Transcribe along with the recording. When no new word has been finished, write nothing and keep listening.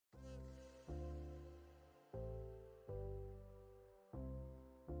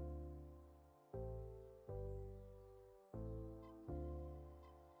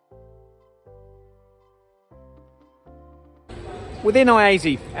Within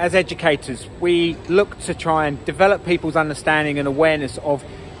IASI, as educators, we look to try and develop people's understanding and awareness of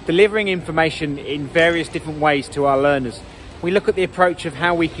delivering information in various different ways to our learners. We look at the approach of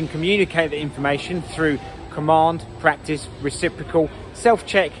how we can communicate the information through command, practice, reciprocal,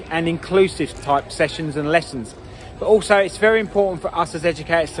 self-check and inclusive type sessions and lessons. But also it's very important for us as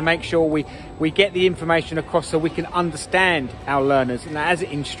educators to make sure we get the information across so we can understand our learners, and as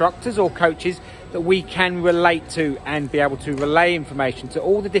instructors or coaches that we can relate to and be able to relay information to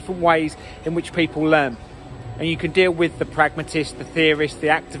all the different ways in which people learn. And you can deal with the pragmatist, the theorist, the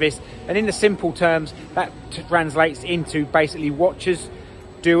activist, and in the simple terms that translates into basically watchers,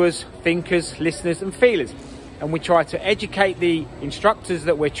 doers, thinkers, listeners and feelers. And we try to educate the instructors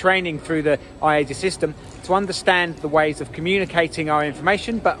that we're training through the IASI system to understand the ways of communicating our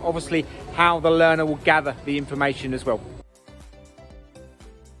information, but obviously how the learner will gather the information as well.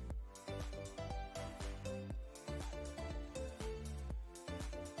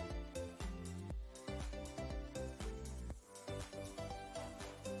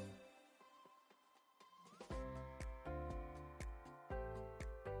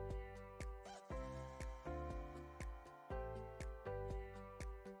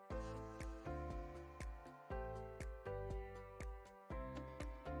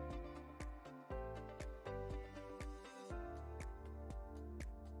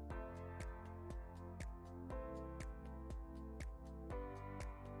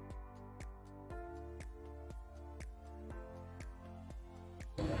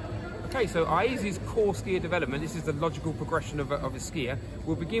 Okay, so IASI's core skier development, this is the logical progression of a skier.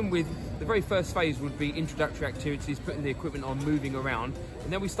 We'll begin with, the very first phase would be introductory activities, putting the equipment on, moving around,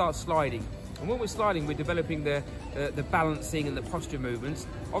 and then we start sliding. And when we're sliding, we're developing the balancing and the posture movements.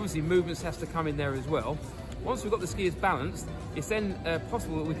 Obviously, movements has to come in there as well. Once we've got the skiers balanced, it's then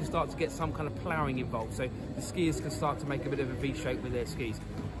possible that we can start to get some kind of ploughing involved. So the skiers can start to make a bit of a V shape with their skis.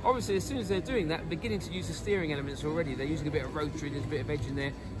 Obviously, as soon as they're doing that, beginning to use the steering elements already, they're using a bit of rotary, there's a bit of edge in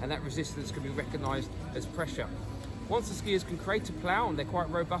there, and that resistance can be recognised as pressure. Once the skiers can create a plough, and they're quite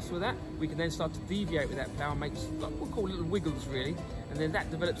robust with that, we can then start to deviate with that plough and make what we'll call little wiggles really, and then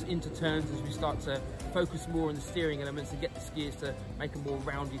that develops into turns as we start to focus more on the steering elements and get the skiers to make a more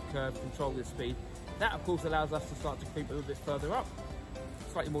rounded curve, control their speed. That of course allows us to start to creep a little bit further up,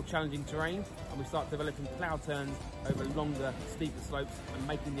 slightly more challenging terrain, and we start developing plough turns over longer, steeper slopes and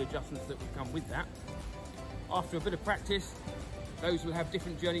making the adjustments that would come with that. After a bit of practice, those will have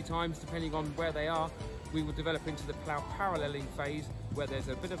different journey times depending on where they are. We will develop into the plough paralleling phase, where there's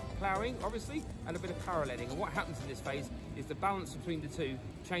a bit of ploughing obviously and a bit of paralleling, and what happens in this phase is the balance between the two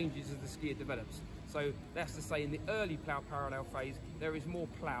changes as the skier develops. So that's to say, in the early plough parallel phase there is more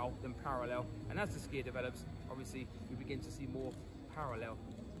plough than parallel, and as the skier develops obviously we begin to see more parallel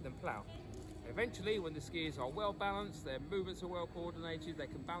than plough. Eventually, when the skiers are well balanced, their movements are well coordinated, they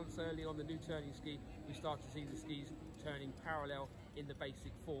can balance early on the new turning ski, we start to see the skis turning parallel in the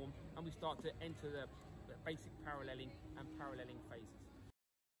basic form, and we start to enter the basic paralleling and paralleling phases.